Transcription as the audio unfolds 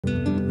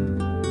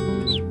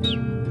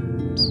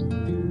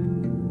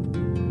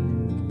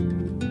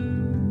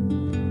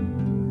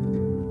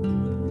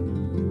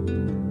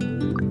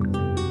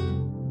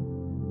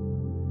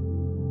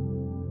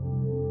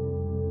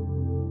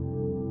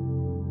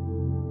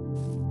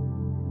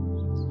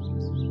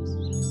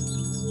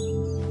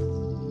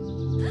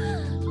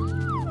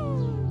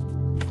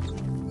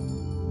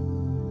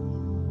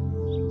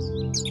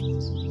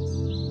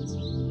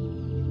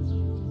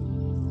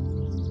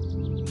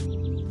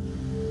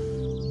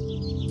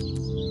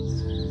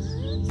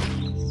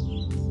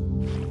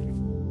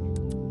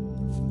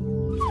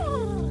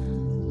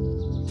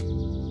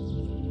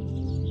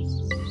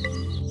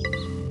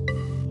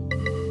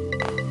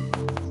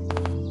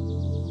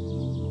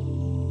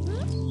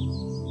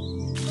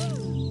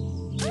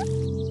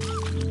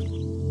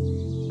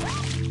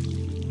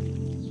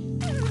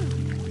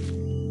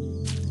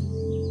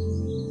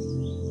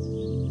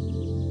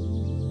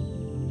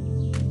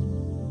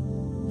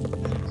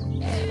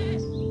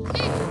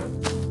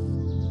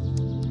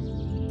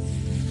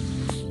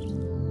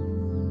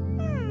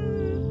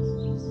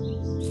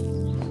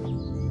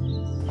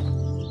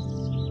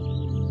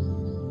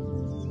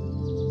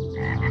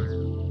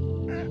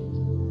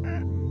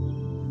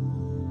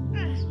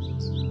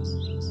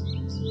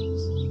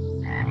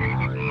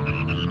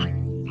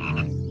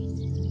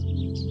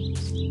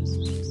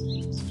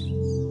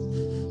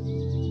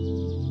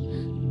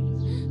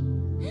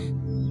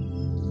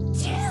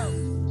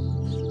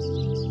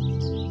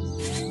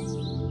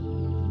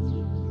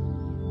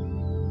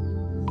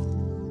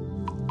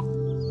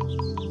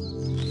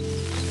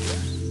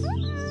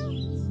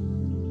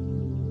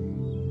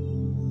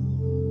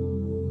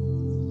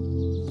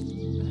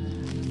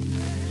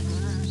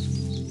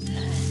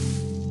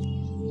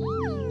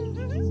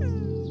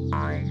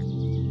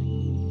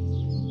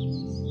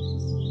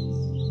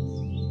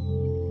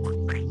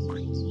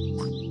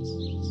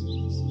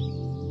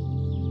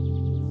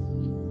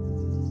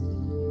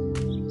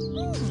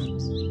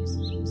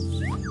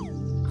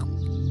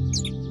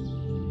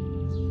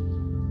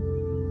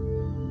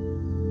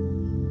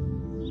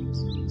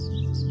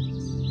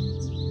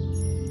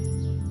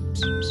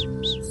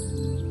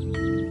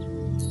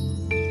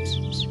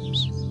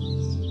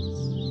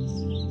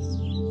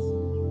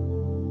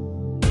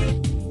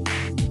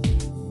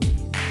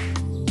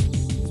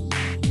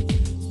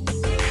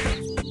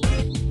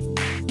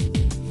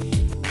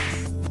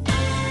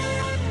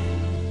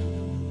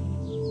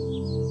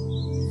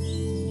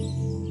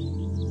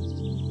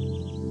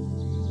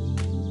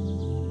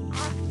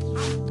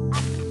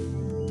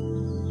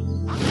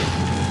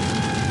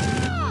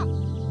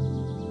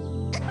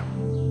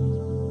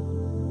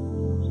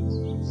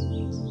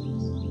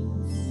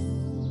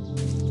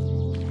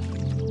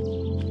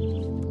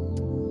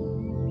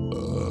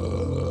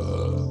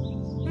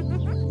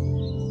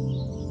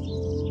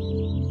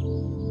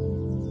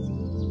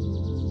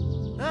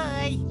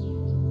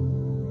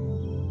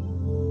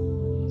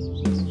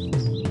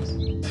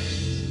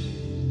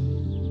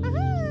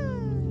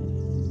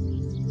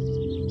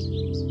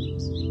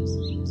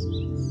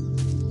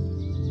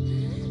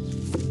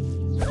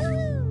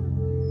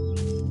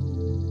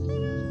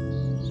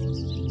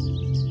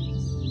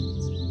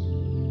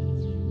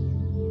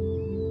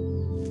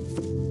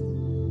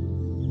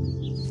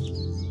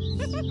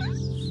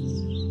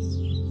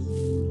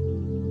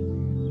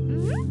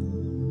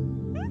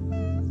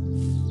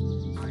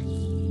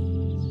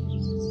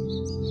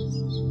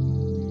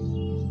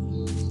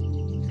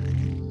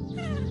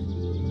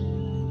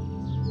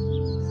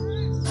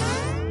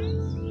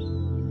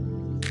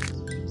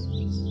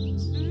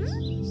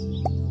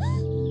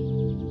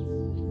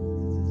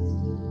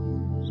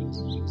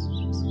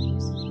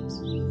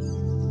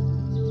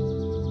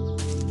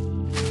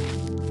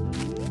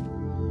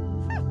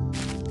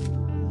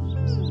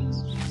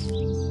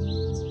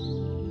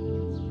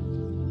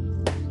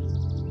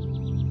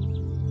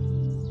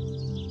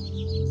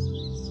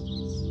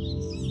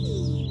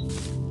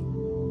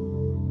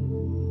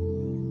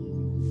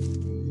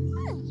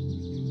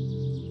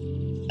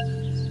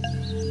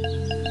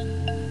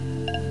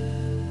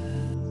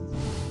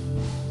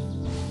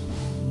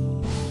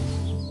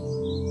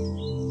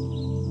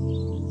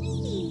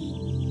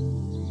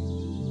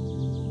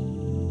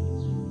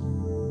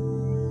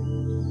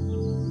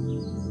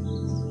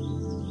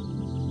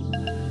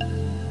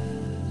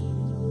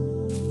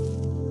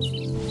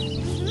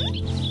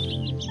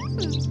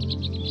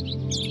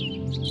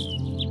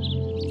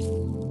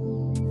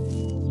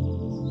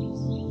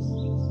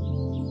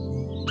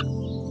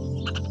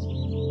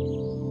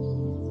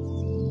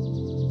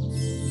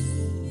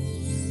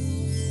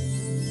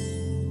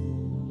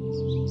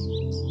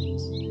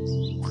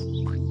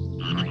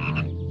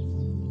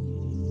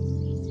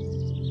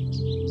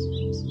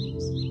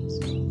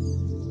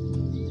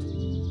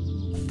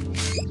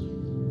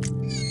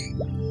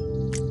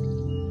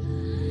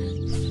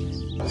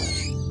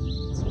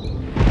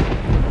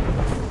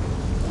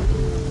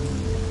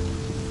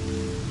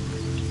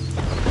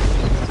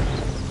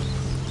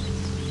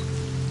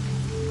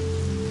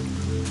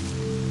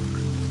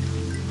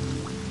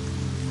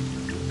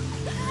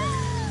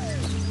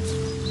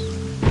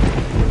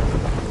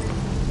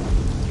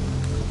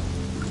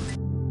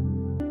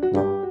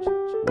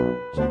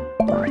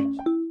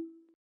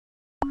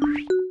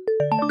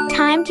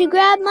Time to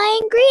grab my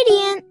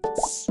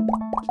ingredients.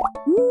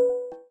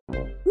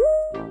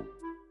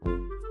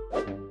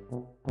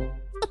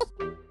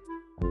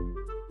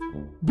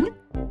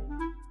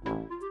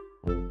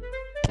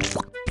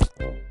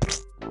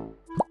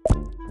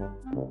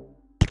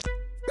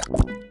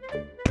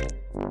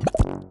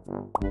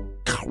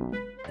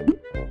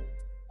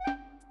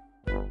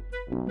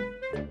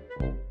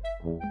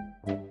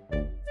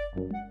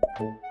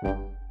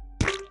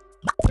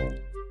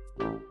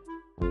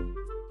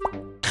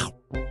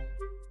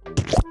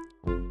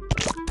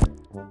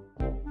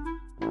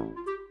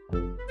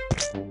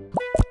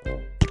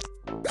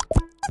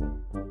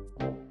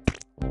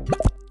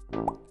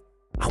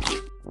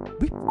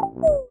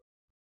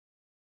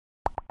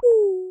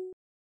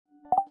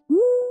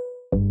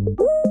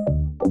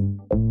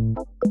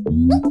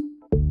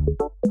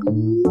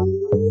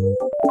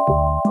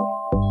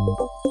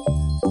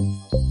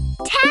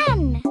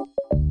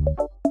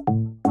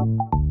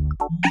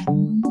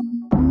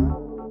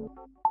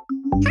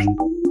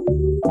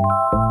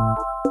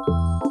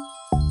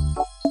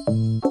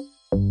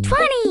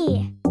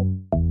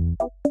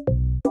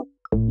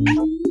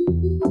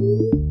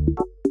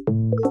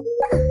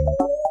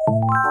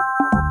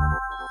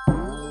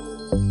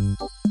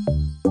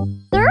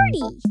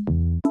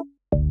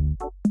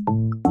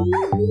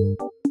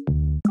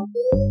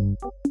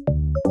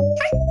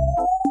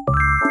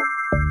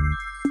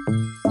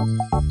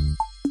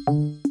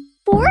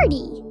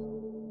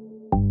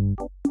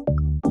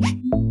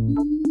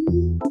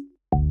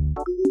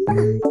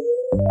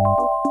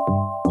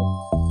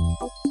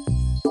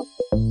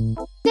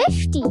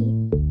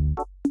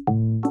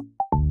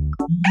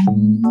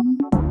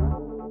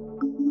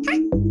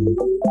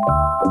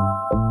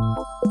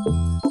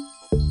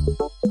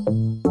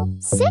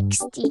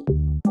 60.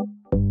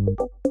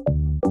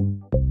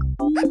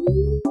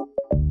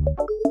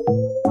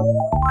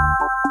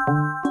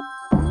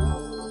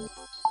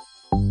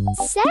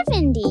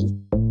 70.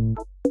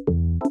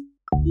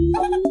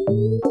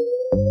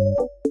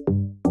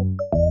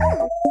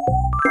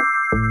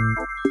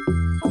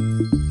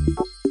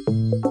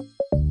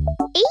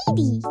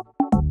 80.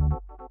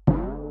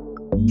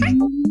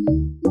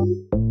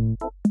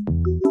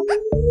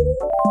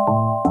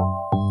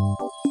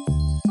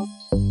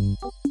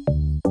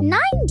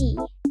 90.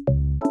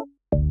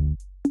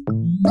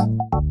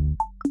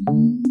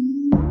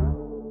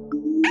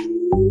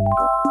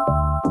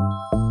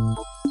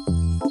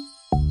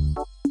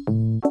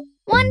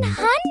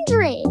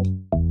 100.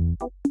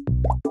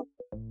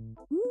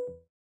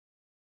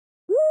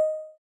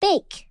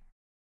 Bake.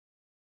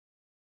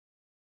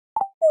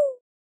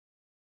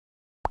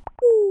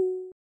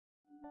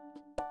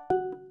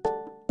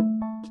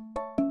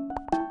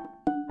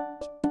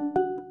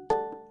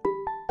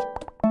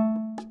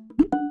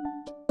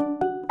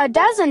 A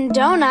dozen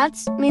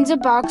donuts means a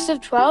box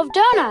of 12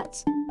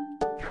 donuts.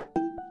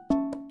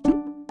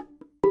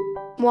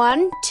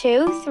 1,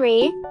 2,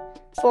 3,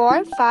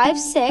 4, 5,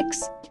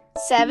 6,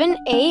 7,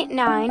 8,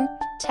 9,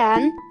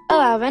 10,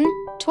 11,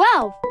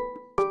 12.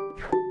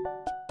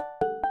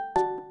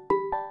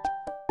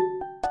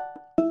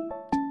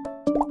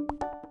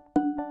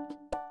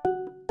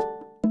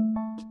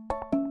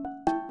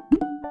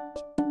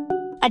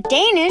 A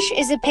Danish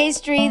is a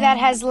pastry that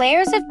has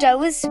layers of dough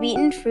with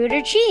sweetened fruit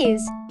or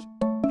cheese.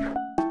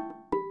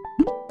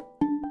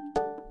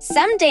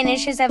 Some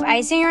Danishes have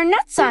icing or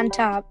nuts on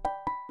top.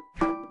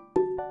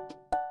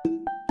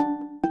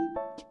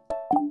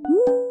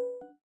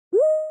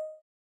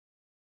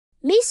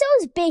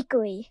 Miso's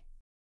Bakery.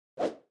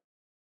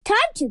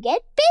 Time to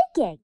get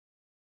baking.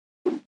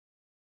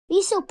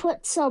 Miso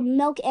puts some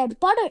milk and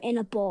butter in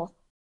a bowl.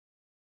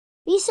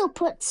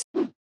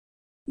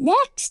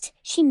 Next,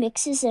 she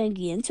mixes the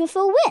ingredients with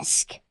a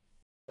whisk.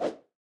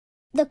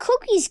 The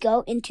cookies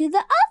go into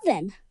the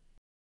oven.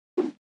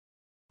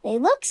 They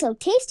look so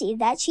tasty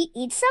that she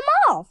eats them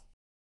all.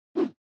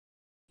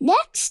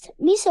 Next,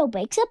 Miso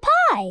bakes a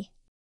pie.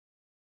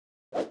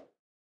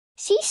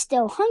 She's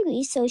still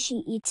hungry, so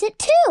she eats it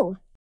too.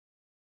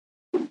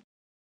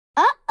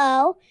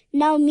 Uh-oh,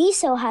 now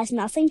Miso has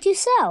nothing to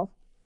sell.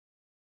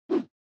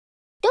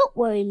 Don't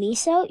worry,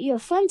 Miso, your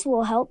friends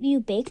will help you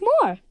bake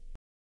more.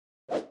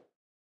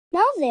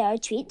 Now there are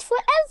treats for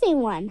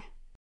everyone.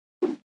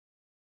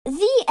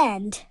 The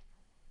end.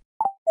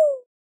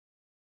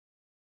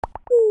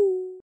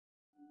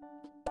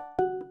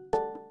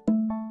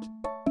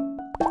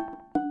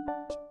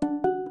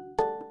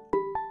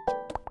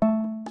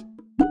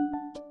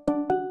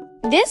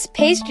 This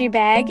pastry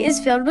bag is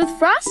filled with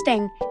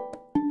frosting.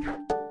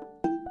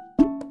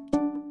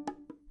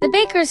 The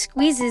baker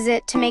squeezes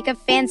it to make a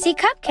fancy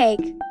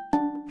cupcake.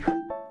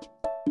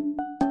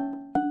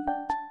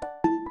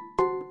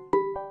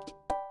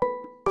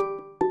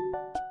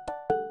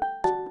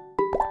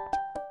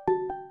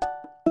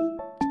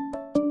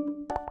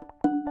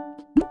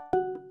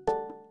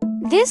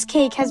 This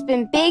cake has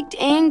been baked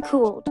and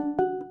cooled.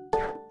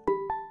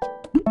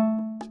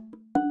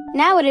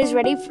 Now it is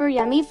ready for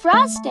yummy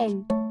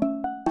frosting.